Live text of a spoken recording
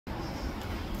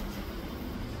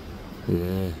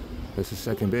Yeah, that's the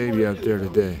second baby out there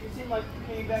today. It seemed like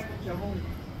you came back with your home.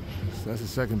 That's the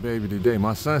second baby today.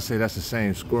 My son say that's the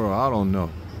same squirrel. I don't know.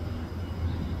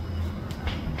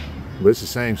 But it's the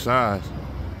same size.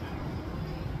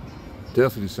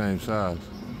 Definitely the same size.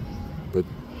 But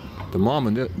the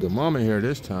mama here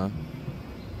this time.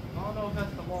 I don't know if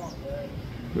that's the mom, Dad.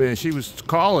 Man, she was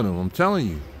calling him, I'm telling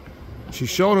you. She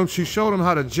showed him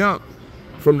how to jump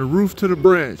from the roof to the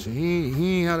branch. And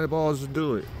he ain't had the balls to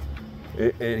do it.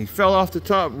 And he fell off the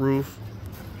top roof,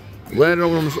 landed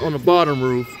over on the bottom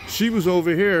roof. She was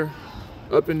over here,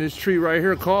 up in this tree right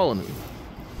here, calling him,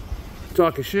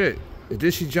 talking shit. And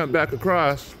then she jumped back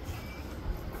across,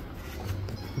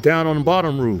 down on the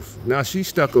bottom roof. Now she's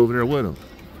stuck over there with him.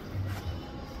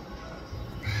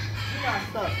 She not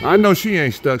stuck. I know she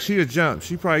ain't stuck. She'll jump.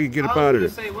 She probably could get up out of there.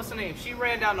 Say, what's the name? She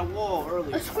ran down the wall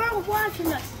earlier. A squirrel watching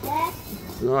us, Dad.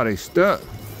 No, they stuck.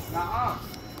 Nuh-uh.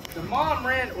 The mom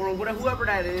ran, or whoever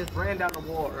that is, ran down the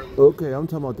wall earlier. Okay, I'm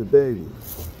talking about the baby.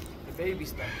 The baby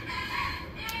stuck.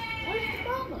 Where's the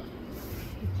mama?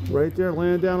 Right there,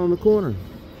 laying down on the corner.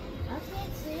 I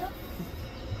can't see her.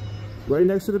 Right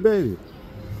next to the baby.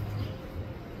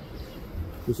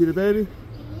 You see the baby?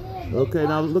 Yeah. Okay,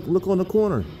 now look on the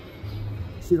corner.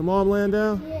 See the mom laying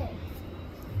down? Yeah.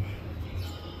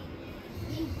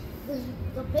 See,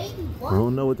 the baby I what?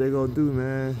 don't know what they gonna do,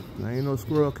 man. I ain't no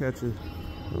squirrel catcher.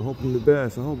 I hope him the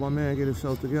best. I hope my man get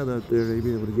himself together up there. They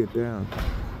be able to get down.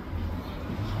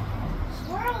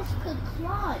 Squirrels could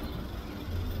climb.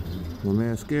 My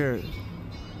man's scared.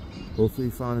 Hopefully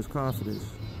he found his confidence.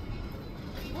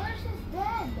 Where's his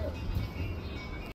dad, though?